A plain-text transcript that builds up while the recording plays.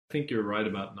think you're right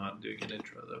about not doing an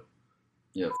intro, though.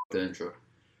 Yeah, the intro.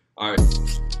 All right.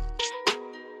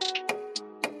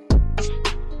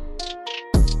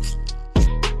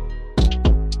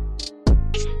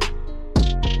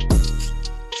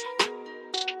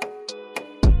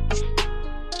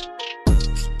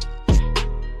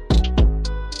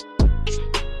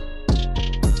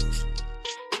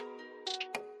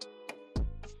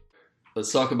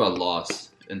 Let's talk about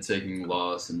loss and taking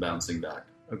loss and bouncing back.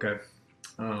 Okay.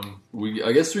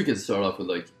 I guess we could start off with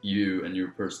like you and your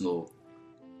personal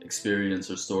experience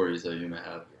or stories that you may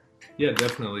have. Yeah,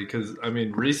 definitely. Because, I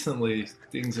mean, recently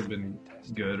things have been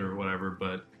good or whatever,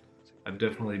 but I've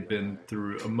definitely been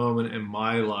through a moment in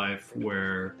my life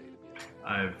where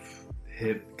I've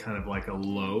hit kind of like a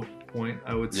low point,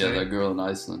 I would say. Yeah, that girl in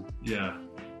Iceland. Yeah.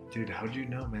 Dude, how'd you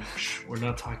know, man? Shh, we're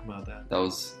not talking about that. That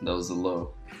was a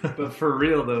low. But for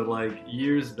real though, like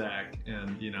years back,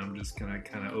 and I'm just gonna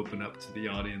kind of open up to the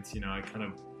audience. I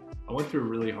went through a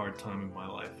really hard time in my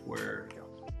life where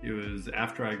it was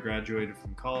after I graduated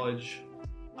from college.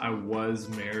 I was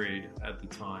married at the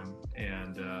time,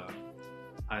 and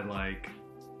I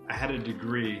had a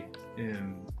degree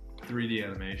in 3D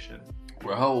animation.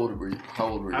 Well, how old were you?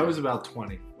 I was about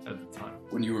 20 at the time.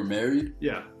 When you were married?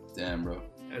 Yeah. Damn, bro.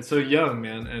 And so young,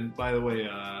 man. And by the way,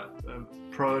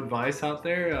 pro advice out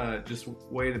there: just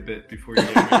wait a bit before you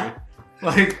get married.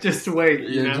 Like, just wait.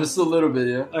 Yeah, just a little bit,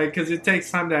 yeah. Like, because it takes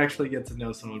time to actually get to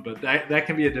know someone. But that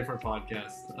can be a different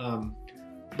podcast.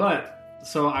 But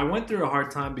so I went through a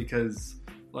hard time because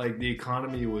like the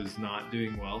economy was not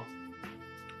doing well,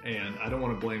 and I don't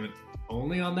want to blame it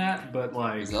only on that, but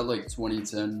like, is that like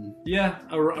 2010? Yeah,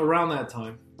 around that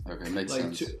time. Okay, makes like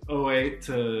sense. 08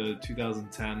 to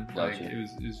 2010. Gotcha. Like it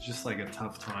was just like a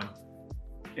tough time.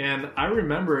 And I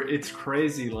remember, it's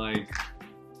crazy, like,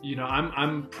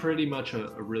 I'm pretty much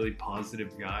a really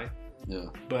positive guy. Yeah.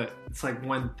 But it's like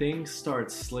when things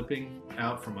start slipping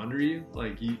out from under you,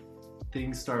 like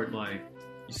things start like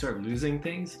you start losing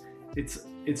things.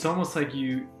 It's almost like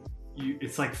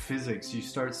it's like physics. You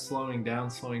start slowing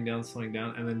down,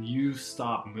 and then you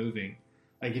stop moving.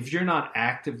 Like, if you're not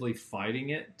actively fighting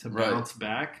it to bounce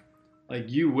back, like,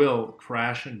 you will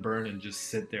crash and burn and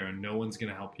just sit there and no one's going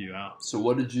to help you out. So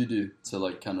what did you do to,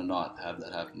 like, kind of not have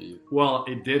that happen to you? Well,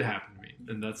 it did happen to me,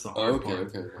 and that's the hard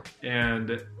part. Okay.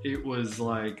 And it was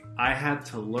like, I had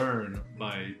to learn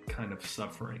by kind of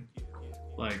suffering.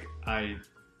 Like, I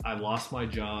lost my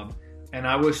job, and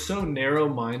I was so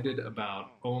narrow-minded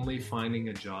about only finding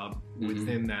a job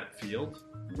within that field.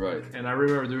 Right. And I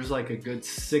remember there was like a good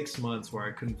 6 months where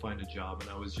I couldn't find a job, and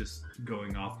I was just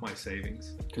going off my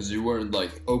savings. Because you weren't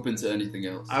like open to anything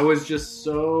else. I was just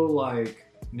so like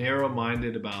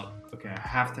narrow-minded about, okay, I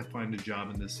have to find a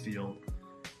job in this field.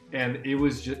 And it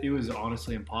was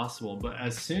honestly impossible. But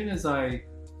as soon as I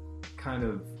kind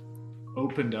of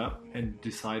opened up and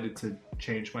decided to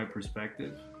change my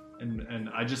perspective, and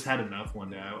I just had enough one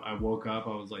day. I woke up,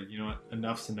 I was like, you know what,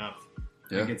 enough's enough.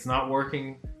 Yeah. Like, it's not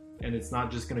working. And it's not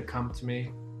just going to come to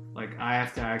me. Like, I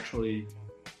have to actually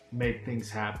make things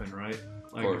happen, right?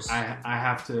 Like, I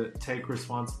have to take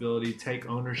responsibility, take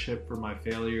ownership for my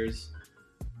failures,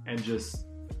 and just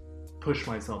push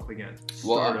myself again.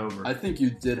 Start over. I think you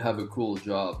did have a cool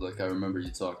job. Like, I remember you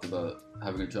talked about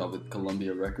having a job with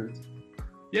Columbia Records.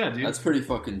 Yeah, dude. That's pretty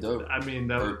fucking dope. I mean,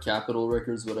 or Capitol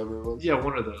Records, whatever it was. Yeah,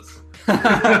 one of those.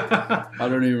 I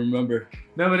don't even remember.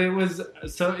 No, but it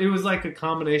was like a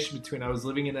combination between, I was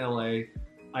living in LA.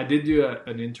 I did do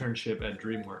an internship at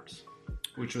DreamWorks,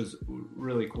 which was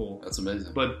really cool. That's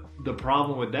amazing. But the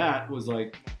problem with that was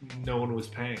like no one was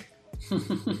paying.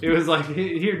 It was like,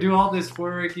 here, do all this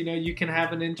work, you can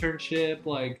have an internship,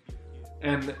 like,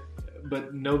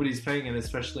 but nobody's paying, and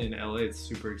especially in LA, it's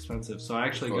super expensive. So I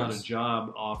actually got a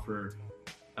job offer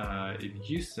in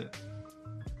Houston,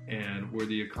 and where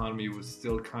the economy was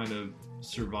still kind of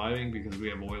surviving because we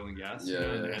have oil and gas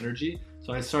and energy.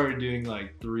 So I started doing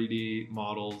like 3D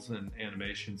models and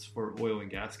animations for oil and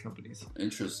gas companies.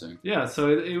 Interesting. Yeah, so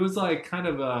it was like kind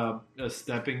of a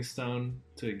stepping stone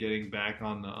to getting back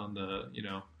on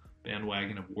the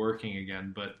bandwagon of working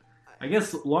again. But I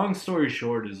guess long story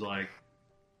short is like,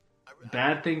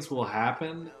 bad things will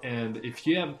happen, and if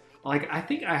you have, like, I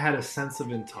think I had a sense of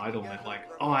entitlement, like,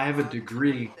 oh, I have a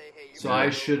degree, so I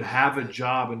should have a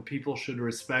job, and people should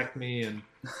respect me, and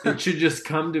it should just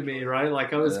come to me, right?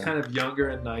 Like, I was kind of younger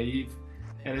and naive,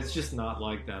 and it's just not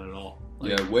like that at all.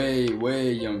 Like, yeah,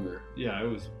 way younger. Yeah, it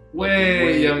was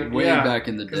way younger. Way back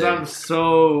in the day. Because I'm so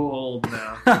old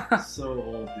now. So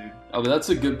old, dude. Oh, but that's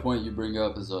a good point you bring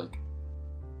up, is like,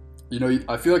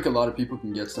 I feel like a lot of people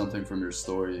can get something from your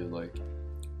story, like,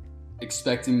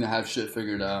 expecting to have shit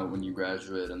figured out when you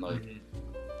graduate and like Mhm.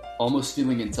 almost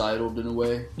feeling entitled in a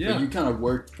way. Yeah. But you kind of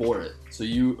worked for it, so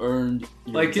you earned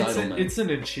your Like entitlement. it's an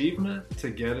achievement to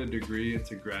get a degree and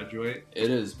to graduate, It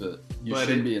is, but you but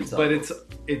shouldn't be entitled. but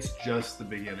it's just the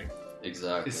beginning,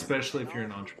 exactly. especially if you're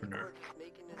an entrepreneur.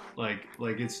 Like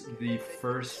it's the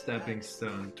first stepping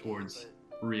stone towards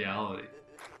reality.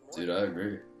 Dude, I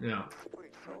agree. Yeah.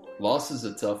 Loss is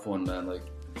a tough one, man. Like,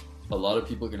 a lot of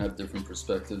people can have different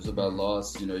perspectives about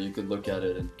loss. You know, you could look at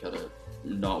it and kind of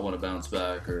not want to bounce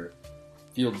back or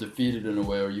feel defeated in a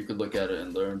way, or you could look at it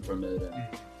and learn from it. And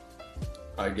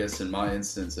I guess in my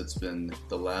instance, it's been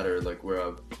the latter, like where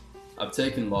I've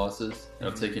taken losses and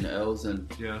I've taken L's,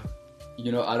 and Yeah.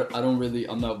 you know,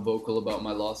 I'm not vocal about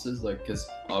my losses, like, because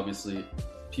obviously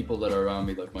people that are around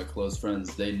me, like my close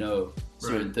friends, they know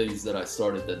certain Right. things that I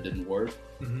started that didn't work.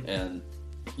 Mhm. And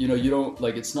you know, you don't,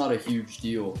 like, it's not a huge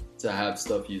deal to have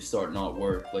stuff you start not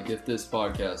work. Like, if this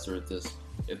podcast or if this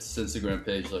Instagram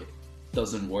page like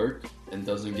doesn't work and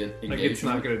doesn't get engagement, Like it's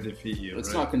not going to defeat you. it's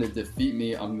right? not going to defeat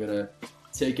me. I'm gonna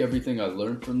take everything I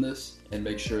learned from this and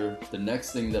make sure the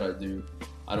next thing that I do,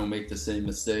 I don't make the same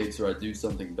mistakes or I do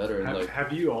something better. And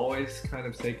Have you always kind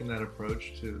of taken that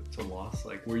approach to loss?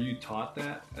 Like, were you taught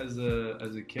that as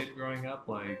a kid growing up?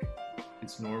 Like,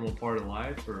 it's a normal part of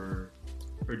life, or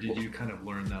did you kind of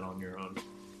learn that on your own?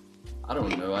 I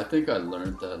don't know. I think I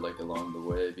learned that like along the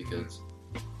way because,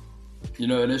 you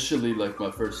know, initially like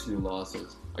my first few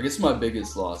losses, I guess my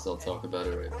biggest loss, I'll talk about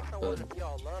it right now,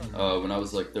 but when I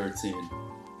was like 13,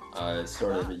 I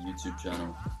started a YouTube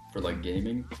channel for like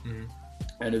gaming, Mhm.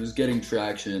 and it was getting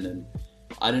traction, and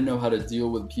I didn't know how to deal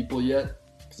with people yet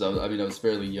because I was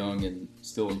fairly young and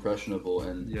still impressionable,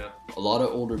 and Yeah. a lot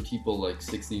of older people like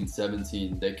 16,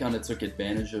 17, they kind of took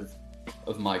advantage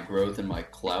of my growth and my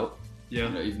clout. Yeah.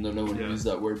 You know, even though no one Yeah. used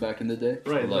that word back in the day.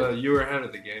 Right. But, like, You were ahead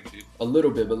of the game, dude. a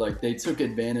little bit, but like they took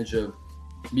advantage of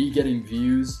me getting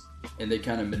views and they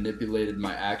kind of manipulated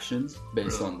my actions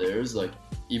based Really? on theirs. Like,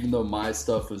 even though my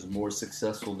stuff was more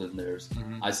successful than theirs,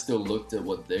 Mhm. I still looked at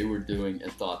what they were doing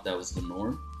and thought that was the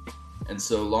norm. And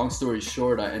so, long story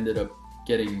short, I ended up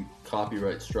getting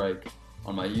copyright strike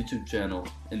on my YouTube channel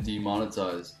and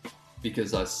demonetized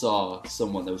because I saw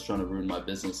someone that was trying to ruin my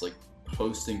business, like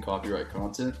posting copyright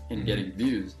content and Mhm. getting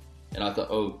views. And I thought,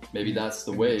 oh, maybe that's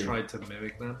the And way. you tried to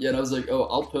mimic them. Yeah, and I was like, oh,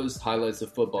 I'll post highlights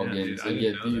of football Yeah, games dude, I and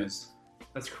didn't get know that. views.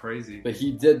 That's crazy. But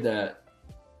he did that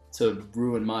to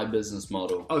ruin my business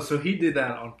model. Oh, so he did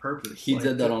that on purpose. He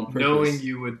did that on purpose. knowing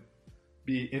you would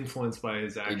be influenced by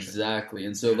his actions. Exactly.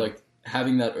 And so, Yeah. like,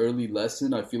 having that early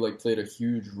lesson, I feel like played a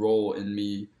huge role in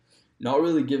me not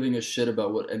really giving a shit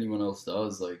about what anyone else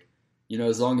does. Like, you know,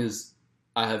 as long as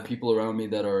I have people around me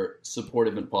that are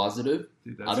supportive and positive,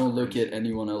 Dude, I that's don't look crazy. at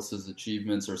anyone else's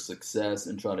achievements or success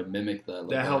and try to mimic that.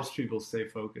 Like, That helps people stay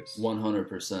focused.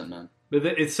 100%, man. But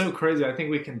it's so crazy. I think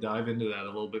we can dive into that a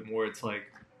little bit more. It's like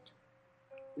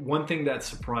one thing that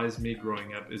surprised me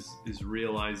growing up is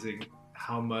realizing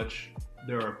how much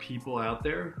there are people out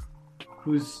there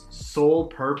whose sole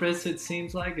purpose, it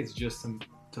seems like, is just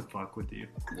to fuck with you.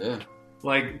 Yeah.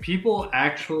 Like, people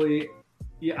actually,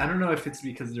 yeah, I don't know if it's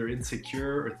because they're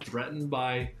insecure or threatened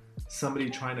by somebody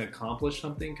trying to accomplish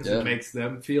something because Yeah. it makes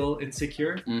them feel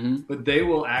insecure, Mm-hmm. but they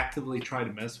will actively try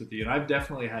to mess with you. And I've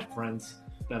definitely had friends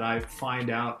that I find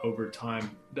out over time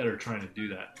that are trying to do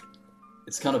that.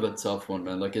 It's kind of a tough one,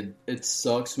 man. Like, it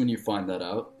sucks when you find that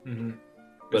out. Mm-hmm.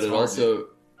 But It's it hard, also,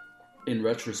 in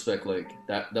retrospect, like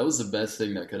that was the best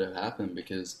thing that could have happened,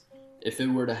 because if it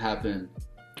were to happen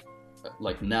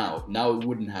like now it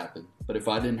wouldn't happen. But if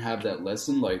I didn't have that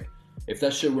lesson, like if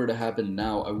that shit were to happen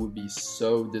now, I would be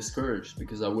so discouraged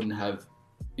because I wouldn't have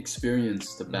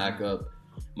experience to back up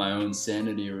my own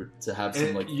sanity or to have some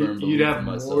And like you, firm you'd belief have in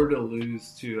myself. more to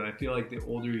lose too. I feel like the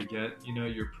older you get,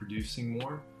 you're producing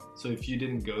more. So if you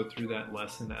didn't go through that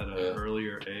lesson at an Yeah.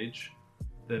 earlier age,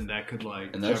 then that could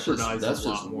like And that's jeopardize just a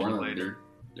lot more one, later. dude.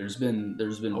 There's been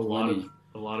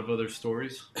A lot of other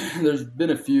stories. there's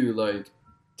been a few, like,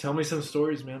 Tell me some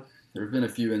stories, man. there have been a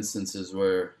few instances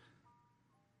where,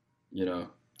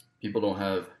 people don't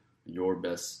have your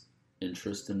best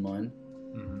interest in mind,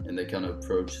 Mm-hmm. and they kind of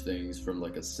approach things from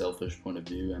like a selfish point of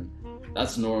view, and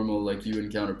that's normal. Like, you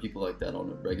encounter people like that on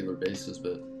a regular basis,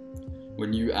 but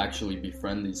when you actually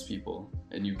befriend these people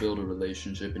and you build a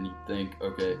relationship and you think,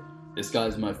 okay, this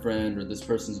guy's my friend or this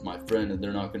person's my friend and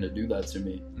they're not going to do that to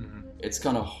me, Mm-hmm. it's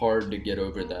kind of hard to get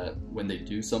over that when they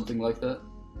do something like that.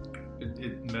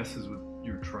 It messes with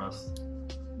your trust.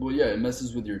 Well, yeah, it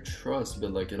messes with your trust,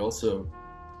 but like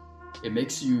it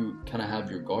makes you kind of have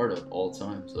your guard up all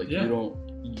times. Like, Yeah.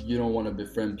 you don't want to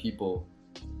befriend people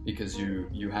because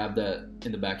you have that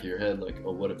in the back of your head, like,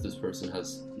 oh, what if this person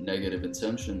has negative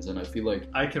intentions? And I feel like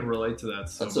I can relate to that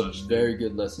so that's much. a very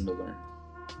good lesson to learn.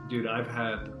 Dude, I've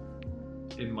had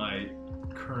in my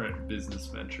current business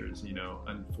ventures, you know,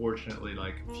 unfortunately,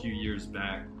 like a few years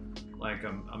back, like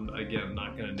I'm again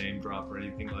not going to name drop or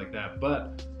anything like that,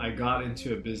 but I got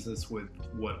into a business with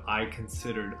what I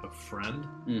considered a friend,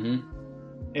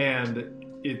 and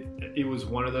it was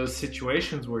one of those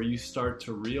situations where you start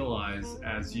to realize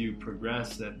as you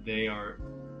progress that they are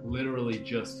literally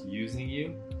just using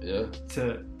you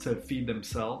to feed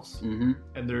themselves,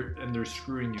 and they're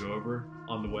screwing you over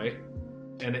on the way,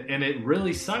 and it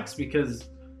really sucks because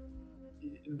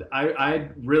I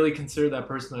really consider that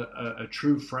person a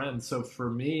true friend. So for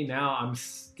me now, I'm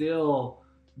still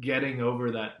getting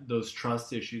over those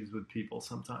trust issues with people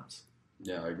sometimes.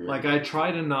 Yeah, I agree. Like I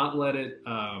try to not let it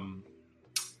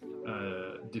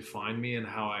define me and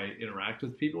how I interact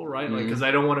with people, right? Like, because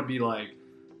I don't want to be like,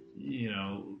 you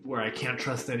know, where I can't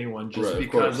trust anyone just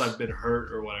because I've been hurt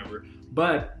or whatever.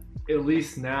 But at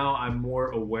least now I'm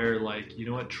more aware, like, you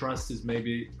know what, trust is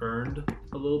maybe earned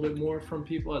a little bit more from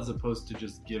people as opposed to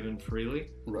just given freely.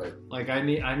 Right. Like I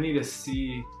need to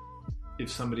see if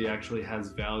somebody actually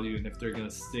has value and if they're going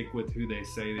to stick with who they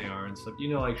say they are and stuff. You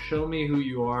know, like, show me who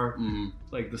you are,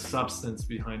 like the substance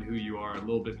behind who you are a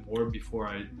little bit more before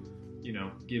I, you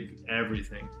know, give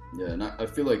everything. Yeah, and I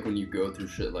feel like when you go through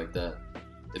shit like that,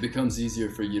 it becomes easier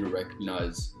for you to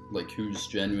recognize, like, who's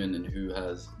genuine and who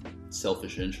has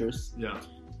selfish interests. Yeah.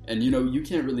 And, you know, you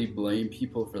can't really blame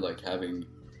people for, like, having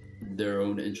their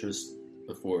own interests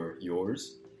before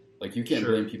yours. Like, you can't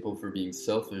blame people for being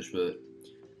selfish, but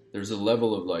there's a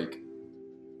level of, like...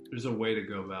 There's a way to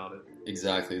go about it.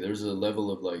 Exactly. There's a level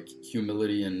of, like,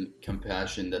 humility and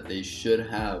compassion that they should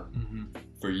have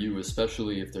for you,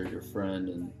 especially if they're your friend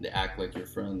and they act like your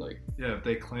friend. Like, yeah, if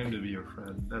they claim to be your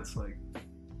friend, that's like...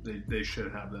 They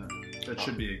should have that. That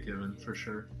should be a given for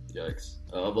sure. Yikes.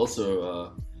 I've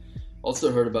also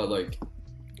heard about, like,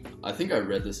 I think I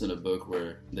read this in a book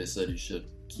where they said you should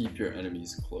keep your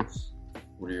enemies close.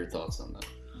 What are your thoughts on that?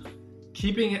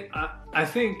 Keeping it, I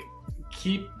think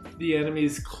keep the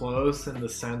enemies close in the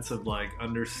sense of, like,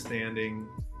 understanding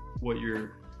what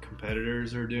your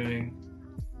competitors are doing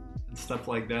and stuff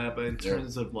like that. But in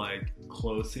terms of, like,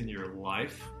 close in your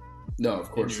life, no,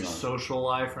 of course in your not. Social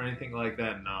life or anything like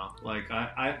that, no. Like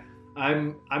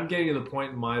I'm getting to the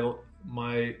point in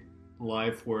my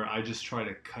life where I just try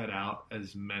to cut out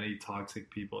as many toxic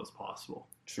people as possible.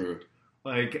 True.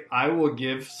 Like, I will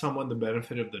give someone the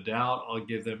benefit of the doubt. I'll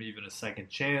give them even a second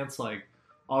chance. Like,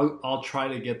 I'll try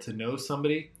to get to know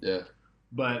somebody. Yeah.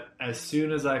 But as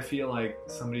soon as I feel like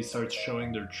somebody starts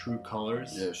showing their true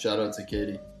colors. Yeah. Shout out to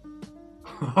Katie.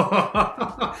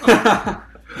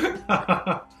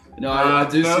 No, I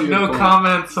do see your point.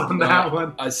 Comments on that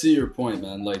one. I see your point,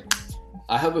 man. Like,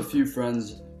 I have a few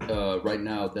friends right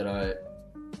now that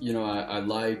I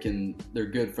like, and they're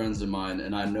good friends of mine,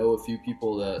 and I know a few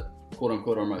people that, quote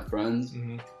unquote, are my friends,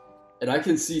 and I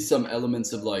can see some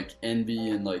elements of, like, envy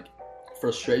and, like,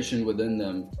 frustration within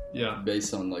them,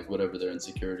 based on, like, whatever their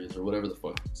insecurities or whatever the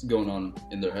fuck is going on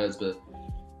in their heads.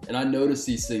 And I notice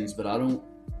these things, but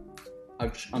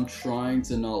I'm trying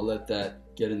to not let that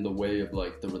get in the way of,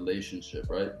 like, the relationship,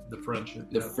 right? The friendship.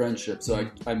 The friendship. So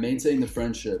I maintain the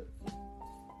friendship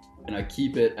and I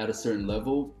keep it at a certain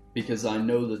level because I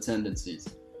know the tendencies.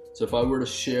 So if I were to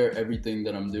share everything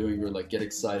that I'm doing or, like, get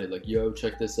excited, like, yo,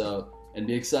 check this out, and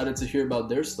be excited to hear about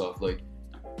their stuff, like,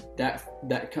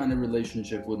 that kind of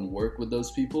relationship wouldn't work with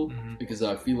those people because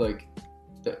I feel like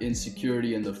the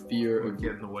insecurity and the fear of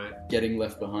get in the way. Getting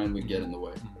left behind would get in the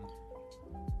way.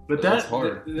 But that's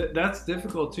hard. That's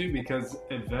difficult too, because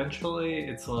eventually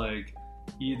it's like,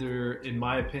 either, in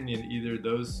my opinion, either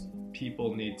those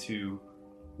people need to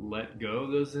let go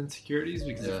of those insecurities,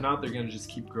 because if not, they're going to just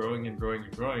keep growing and growing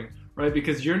and growing, right?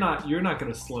 Because you're not going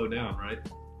to slow down, right?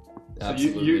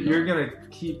 Absolutely. So you're going to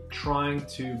keep trying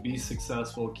to be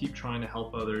successful, keep trying to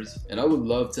help others. And I would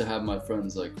love to have my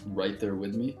friends, like, right there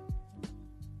with me.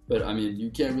 But, I mean, you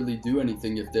can't really do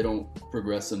anything if they don't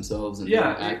progress themselves and don't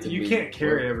actively... you can't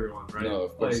carry everyone, right? No,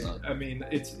 of course not. I mean,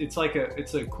 it's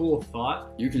a cool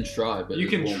thought. You can try, but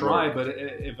but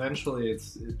eventually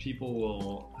it's people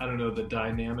will, I don't know, the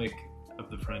dynamic of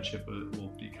the friendship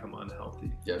will become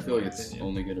unhealthy. Yeah, I feel like it's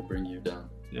only going to bring you down.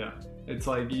 Yeah, it's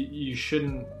like you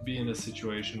shouldn't be in a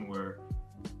situation where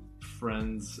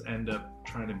friends end up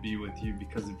trying to be with you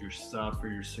because of your stuff or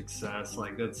your success.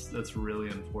 Like, that's really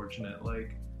unfortunate.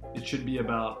 Like, it should be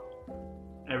about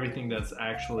everything that's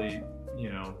actually, you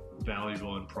know,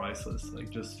 valuable and priceless. Like,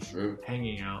 just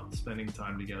hanging out, spending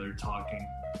time together, talking,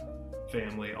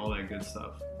 family, all that good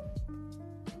stuff.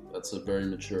 That's a very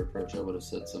mature approach. I would have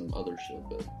said some other shit,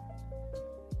 but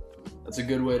that's a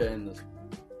good way to end this.